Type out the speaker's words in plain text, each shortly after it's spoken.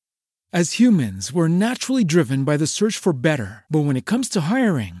As humans, we're naturally driven by the search for better. But when it comes to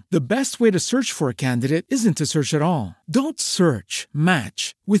hiring, the best way to search for a candidate isn't to search at all. Don't search,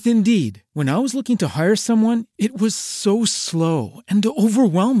 match with Indeed. When I was looking to hire someone, it was so slow and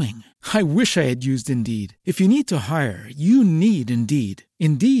overwhelming. I wish I had used Indeed. If you need to hire, you need Indeed.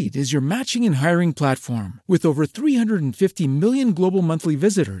 Indeed is your matching and hiring platform with over 350 million global monthly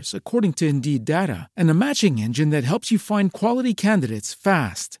visitors, according to Indeed data, and a matching engine that helps you find quality candidates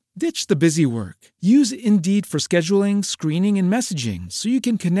fast. Ditch the busy work. Use Indeed for scheduling, screening, and messaging so you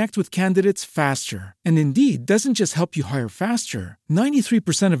can connect with candidates faster. And Indeed doesn't just help you hire faster.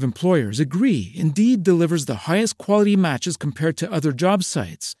 93% of employers agree Indeed delivers the highest quality matches compared to other job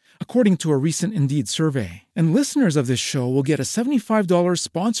sites, according to a recent Indeed survey. And listeners of this show will get a $75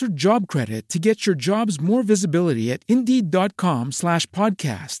 sponsored job credit to get your jobs more visibility at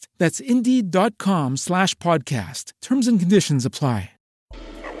Indeed.com/podcast. That's Indeed.com/podcast. Terms and conditions apply.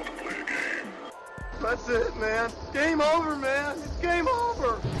 That's it, man. Game over, man. It's game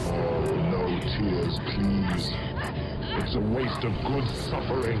over. Oh, no tears, please. It's a waste of good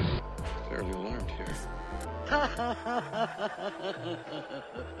suffering. Fairly learned here.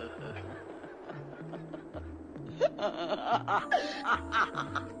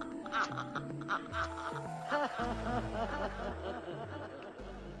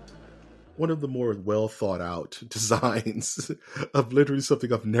 One of the more well thought out designs of literally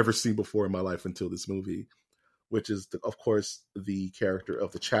something I've never seen before in my life until this movie, which is, of course, the character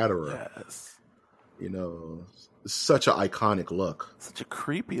of the Chatterer. Yes. You know, such an iconic look. Such a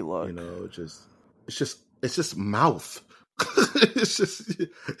creepy look. You know, it's just mouth.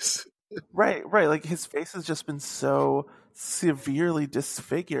 Right. Like his face has just been so severely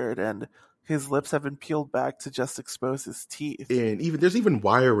disfigured, and his lips have been peeled back to just expose his teeth. And there's even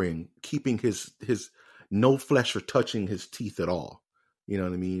wiring keeping his no flesh or touching his teeth at all. You know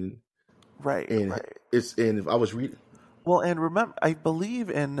what I mean? Right. And right. if I was reading, well, and remember, I believe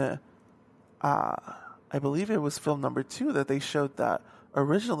it was film number 2 that they showed that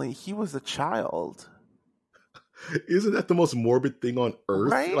originally he was a child. Isn't that the most morbid thing on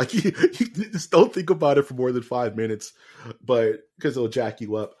earth? Right? Like you just don't think about it for more than 5 minutes, but because it'll jack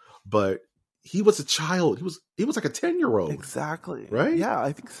you up. But he was a child. He was like a 10-year-old. Exactly. Right? Yeah,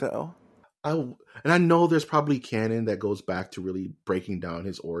 I think so. And I know there's probably canon that goes back to really breaking down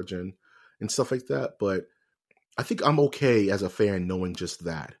his origin and stuff like that, but I think I'm okay as a fan knowing just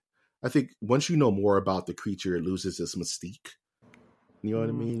that. I think once you know more about the creature, it loses its mystique. You know what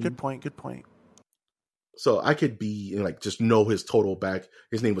I mean? Good point. So I could be just know his total back.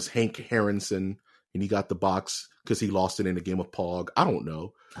 His name was Hank Harrison, and he got the box because he lost it in a game of Pong. I don't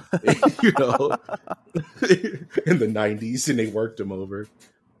know, you know, in the 90s, and they worked him over.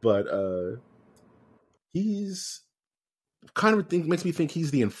 But he's kind of makes me think he's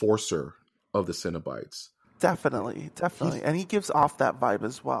the enforcer of the Cenobites. Definitely. And he gives off that vibe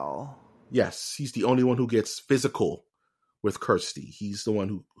as well. Yes, he's the only one who gets physical with Kirsty. He's the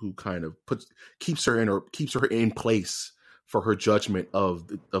one who kind of keeps her in place for her judgment of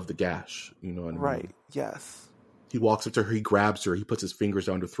the gash. You know what I mean? Right. Yes. He walks up to her, he grabs her, he puts his fingers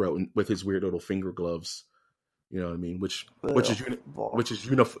down her throat with his weird little finger gloves. You know what I mean? Which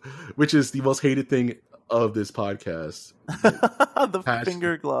is the most hated thing of this podcast.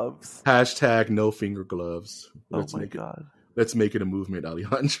 Finger gloves. Hashtag no finger gloves. God. Let's make it a movement,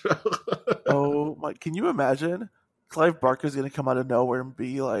 Alejandro. Oh my! Can you imagine? Clive Barker's going to come out of nowhere and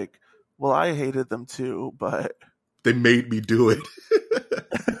be like, "Well, I hated them too, but they made me do it."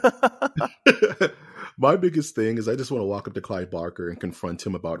 My biggest thing is I just want to walk up to Clive Barker and confront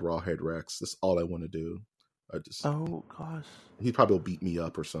him about Rawhead Rex. That's all I want to do. Oh gosh, he probably will beat me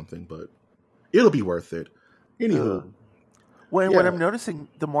up or something, but it'll be worth it. Anywho, when I'm noticing,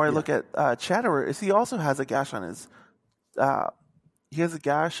 the more I look at Chatterer, is he also has a gash on his. He has a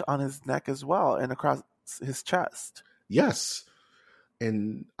gash on his neck as well, and across his chest. Yes,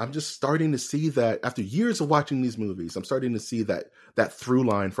 and I'm just starting to see that after years of watching these movies, I'm starting to see that through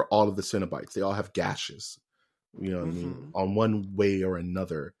line for all of the Cenobites. They all have gashes, you know what I mean, on one way or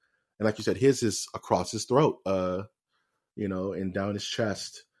another. And like you said, his is across his throat, you know, and down his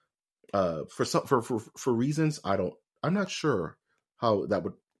chest. For reasons I'm not sure how that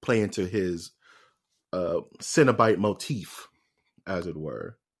would play into his Cenobite motif, as it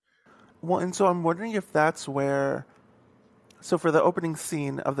were. Well, and so I'm wondering if that's where. So for the opening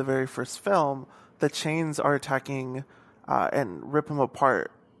scene of the very first film, the chains are attacking and rip him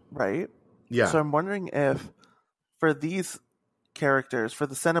apart, right? Yeah. So I'm wondering if for these characters, for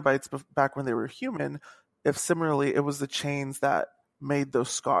the Cenobites back when they were human, if similarly it was the chains that made those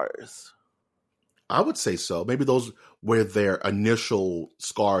scars. I would say so. Maybe those were their initial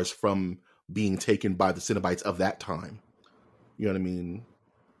scars from being taken by the Cenobites of that time. You know what I mean?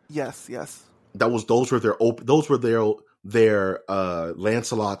 Yes. Those were their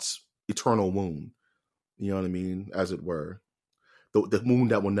Lancelot's eternal wound. You know what I mean? As it were. The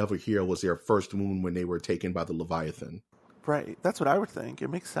wound that will never heal was their first wound when they were taken by the Leviathan. Right. That's what I would think. It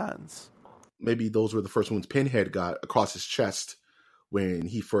makes sense. Maybe those were the first wounds Pinhead got across his chest when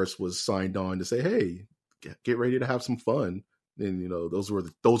he first was signed on to say, "Hey, get ready to have some fun." And those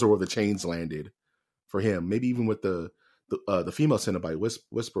are where the chains landed for him. Maybe even with the female Cenobite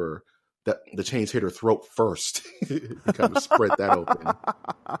Whisperer, that the chains hit her throat first. He kind of spread that open.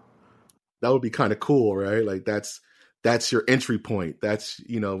 That would be kind of cool, right? Like that's your entry point. That's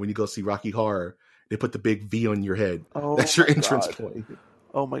when you go see Rocky Horror, they put the big V on your head. Oh, that's your entrance point.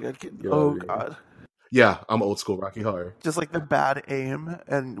 Oh my god! God! Yeah, I'm old school Rocky Horror. Just like the bad aim,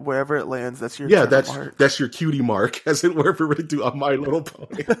 and wherever it lands, that's your mark. That's your cutie mark, as it were, for do on My Little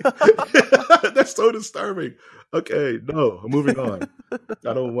Pony. That's so disturbing. Okay, no, moving on.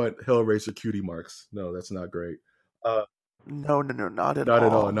 I don't want Hellraiser cutie marks. No, that's not great. No, not at all. Not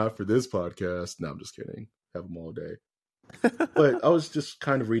at all. Not for this podcast. No, I'm just kidding. Have them all day. But I was just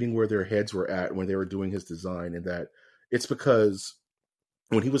kind of reading where their heads were at when they were doing his design, and that it's because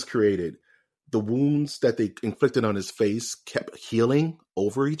when he was created, the wounds that they inflicted on his face kept healing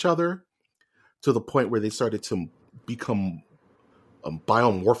over each other to the point where they started to become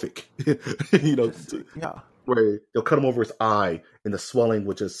biomorphic. Where they'll cut him over his eye and the swelling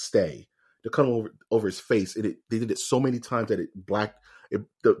would just stay. They'll cut him over his face. They did it so many times that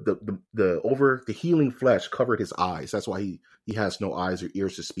the healing flesh covered his eyes. That's why he has no eyes or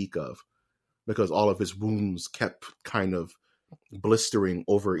ears to speak of, because all of his wounds kept kind of blistering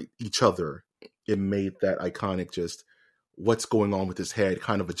over each other. It made that iconic, just what's going on with his head,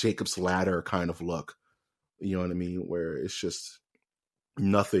 kind of a Jacob's Ladder kind of look. You know what I mean? Where it's just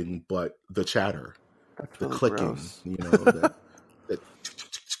nothing but the chatter, the really clicking, gross.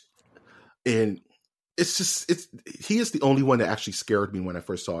 And he is the only one that actually scared me when I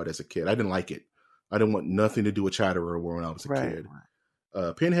first saw it as a kid. I didn't like it. I didn't want nothing to do with Chatterer when I was a kid.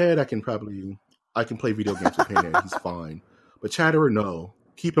 Pinhead, I can play video games with Pinhead. He's fine. But Chatterer, no.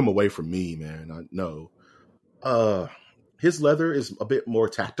 Keep him away from me, man. No. His leather is a bit more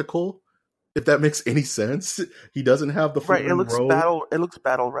tactical, if that makes any sense. He doesn't have the right. It looks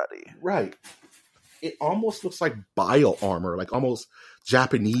battle ready. Right. It almost looks like bio armor, like almost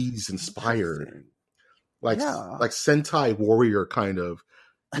Japanese inspired, like Sentai warrior kind of.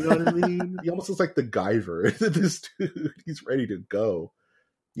 You know what I mean? He almost looks like the Guyver. This dude, he's ready to go.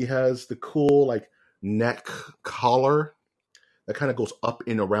 He has the cool neck collar that kind of goes up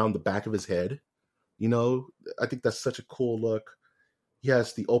and around the back of his head. I think that's such a cool look. He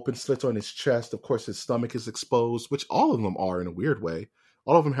has the open slits on his chest. Of course, his stomach is exposed, which all of them are in a weird way.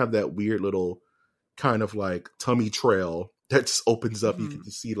 All of them have that weird little kind of tummy trail that just opens up. Mm-hmm. You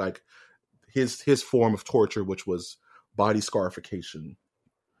can see his form of torture, which was body scarification.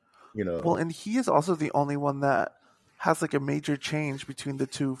 Well, and he is also the only one that has a major change between the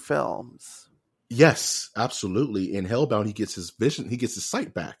two films. Yes, absolutely. In Hellbound, he gets his vision, he gets his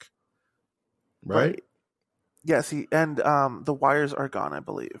sight back. Right? Yes, the wires are gone, I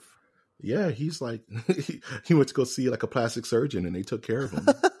believe. Yeah, he's he went to go see a plastic surgeon and they took care of him.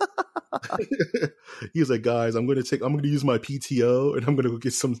 He was like, guys, I'm going to use my PTO and I'm going to go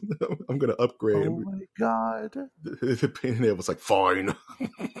get I'm going to upgrade. Oh my God. Pinhead was like, fine.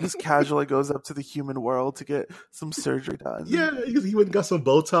 Just casually goes up to the human world to get some surgery done. Yeah, he went and got some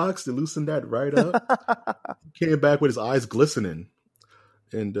Botox to loosen that right up. Came back with his eyes glistening.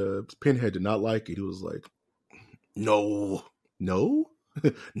 And Pinhead did not like it. He was like, no.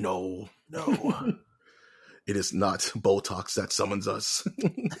 It is not Botox that summons us.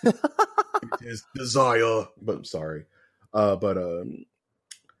 It is desire. But I'm sorry. But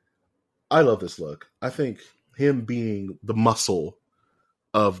I love this look. I think him being the muscle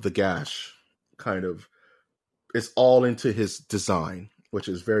of the gash kind of is all into his design, which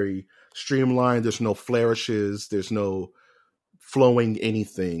is very streamlined. There's no flourishes. There's no flowing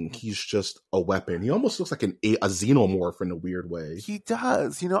anything. He's just a weapon. He almost looks like a xenomorph in a weird way. He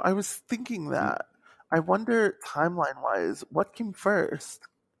does. I was thinking that. I wonder, timeline-wise, what came first?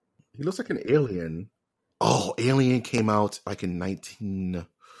 He looks like an alien. Oh, Alien came out in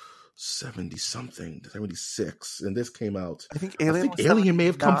 1970-something, 76. And this came out... I think Alien may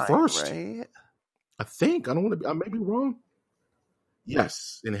have come first. Right? I think. I don't want to be... I may be wrong.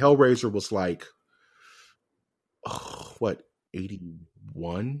 Yes. And Hellraiser was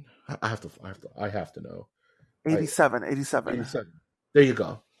 81? I have to know. 87. There you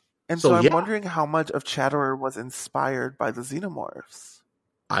go. And So so I'm yeah, wondering how much of Chatterer was inspired by the Xenomorphs.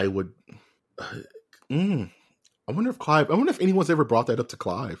 I would. I wonder if Clive. I wonder if anyone's ever brought that up to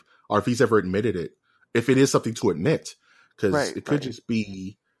Clive, or if he's ever admitted it. If it is something to admit, because it could just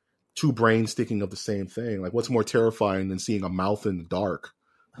be two brains thinking of the same thing. Like, what's more terrifying than seeing a mouth in the dark?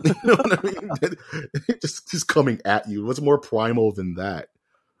 You know what I mean? just coming at you. What's more primal than that?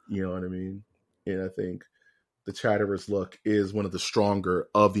 You know what I mean? And I think the Chatterer's look is one of the stronger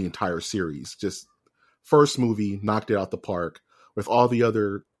of the entire series. Just first movie knocked it out the park. With all the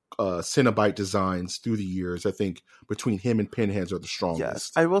other Cenobite designs through the years, I think between him and Pinheads are the strongest.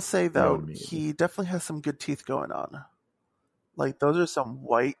 Yes, I will say though, You know what I mean? he definitely has some good teeth going on. Like those are some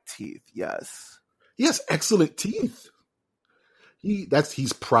white teeth. Yes, He has excellent teeth.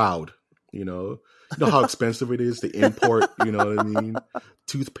 He's proud. You know how expensive it is to import. You know what I mean?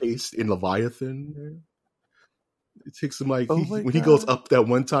 Toothpaste in Leviathan. It takes him like when he goes up that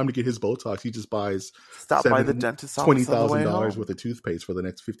one time to get his Botox, he just buys stop by the dentist's office $20,000 worth of toothpaste for the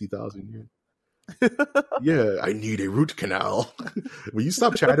next 50,000 years. Yeah, I need a root canal. Will you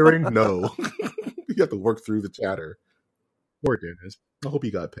stop chattering? No, you have to work through the chatter. Poor Dennis. I hope he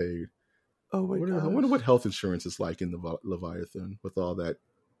got paid. Oh my god! I wonder what health insurance is like in the Leviathan with all that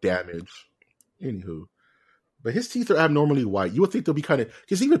damage. Anywho. But his teeth are abnormally white. You would think they'll be kind of...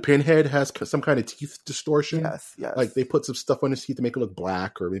 Because even Pinhead has some kind of teeth distortion. Yes. Like they put some stuff on his teeth to make it look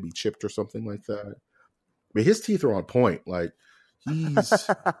black or maybe chipped or something like that. But his teeth are on point. Like he's...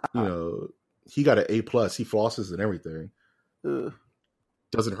 he got an A+. He flosses and everything. Ugh.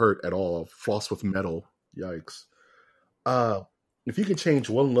 Doesn't hurt at all. Floss with metal. Yikes. If you could change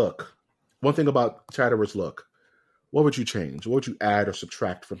one thing about Chatterer's look, what would you change? What would you add or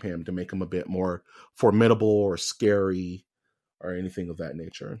subtract from him to make him a bit more formidable or scary or anything of that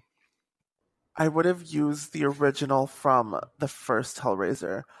nature? I would have used the original from the first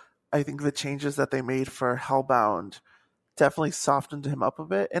Hellraiser. I think the changes that they made for Hellbound definitely softened him up a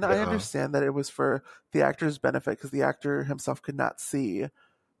bit. And I understand that it was for the actor's benefit because the actor himself could not see.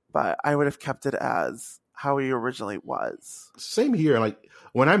 But I would have kept it as how he originally was. Same here. Like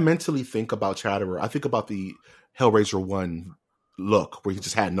when I mentally think about Chatterer, I think about the Hellraiser 1 look where he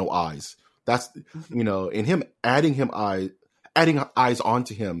just had no eyes. That's and him adding eyes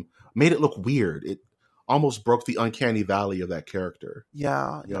onto him made it look weird. It almost broke the uncanny valley of that character.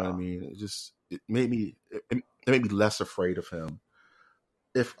 Yeah. You know what I mean? It made me less afraid of him.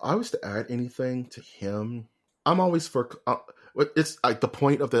 If I was to add anything to him, I'm always for it's like the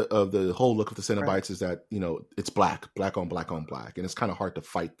point of the whole look of the Cenobites is that, it's black on black on black, and it's kind of hard to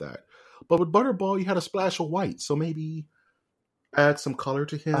fight that. But with Butterball, you had a splash of white, so maybe add some color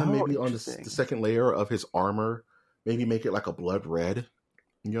to him. Maybe on the second layer of his armor, maybe make it like a blood red.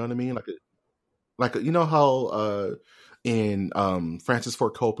 You know what I mean? Like you know how in Francis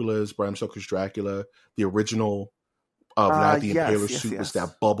Ford Coppola's Bram Stoker's Dracula, the original Vlad the Impaler suit was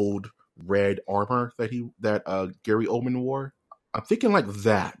that bubbled red armor that Gary Oldman wore. I'm thinking like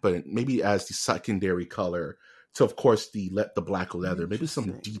that, but maybe as the secondary color. So of course the black leather, maybe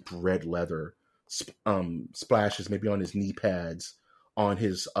some deep red leather splashes, maybe on his knee pads, on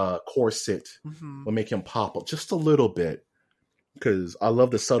his corset, will make him pop up just a little bit. Because I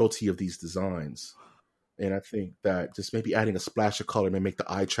love the subtlety of these designs, and I think that just maybe adding a splash of color may make the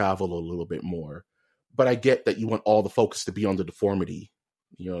eye travel a little bit more. But I get that you want all the focus to be on the deformity.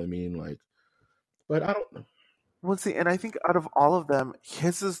 You know what I mean? Like, but I don't know. Well, see, and I think out of all of them,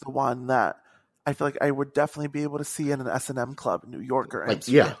 his is the one that I feel like I would definitely be able to see in an S&M club in New York or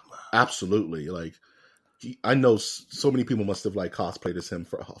Amsterdam. Yeah, absolutely. Like, I know so many people must have like cosplayed as him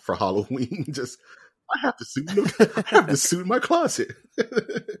for Halloween. Just, I have the suit. I have the suit in my closet.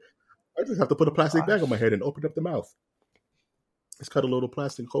 I just have to put a plastic bag on my head and open up the mouth. Just cut a little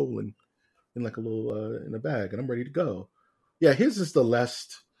plastic hole in like a little in a bag, and I'm ready to go. Yeah, his is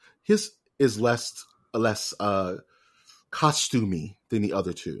less costumey than the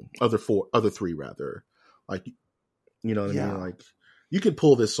other three rather. Like, you know what I mean? Like, you could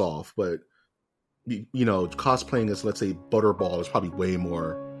pull this off, but cosplaying as, let's say, Butterball is probably way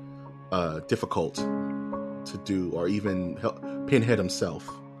more difficult to do, or even Pinhead himself.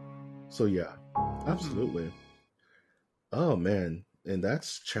 So yeah, absolutely. Oh man, and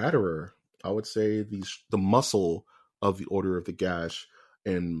that's Chatterer. I would say the muscle of the Order of the Gash,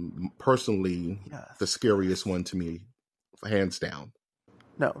 and personally, the scariest one to me, hands down.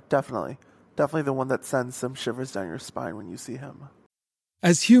 No, definitely the one that sends some shivers down your spine when you see him.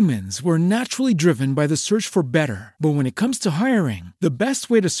 As humans, we're naturally driven by the search for better. But when it comes to hiring, the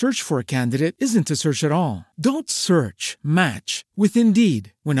best way to search for a candidate isn't to search at all. Don't search, match with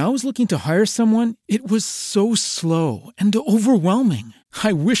Indeed. When I was looking to hire someone, it was so slow and overwhelming.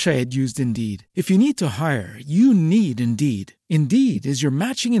 I wish I had used Indeed. If you need to hire, you need Indeed. Indeed is your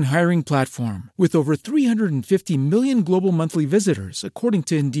matching and hiring platform with over 350 million global monthly visitors, according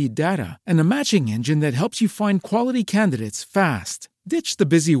to Indeed data, and a matching engine that helps you find quality candidates fast. Ditch the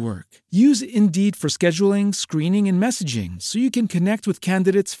busy work. Use Indeed for scheduling, screening, and messaging so you can connect with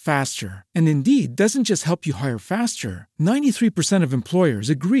candidates faster. And Indeed doesn't just help you hire faster. 93% of employers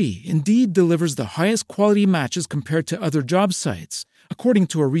agree Indeed delivers the highest quality matches compared to other job sites, according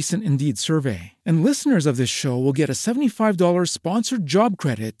to a recent Indeed survey. And listeners of this show will get a $75 sponsored job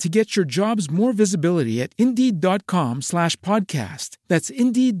credit to get your jobs more visibility at Indeed.com/podcast. That's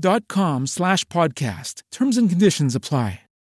Indeed.com/podcast. Terms and conditions apply.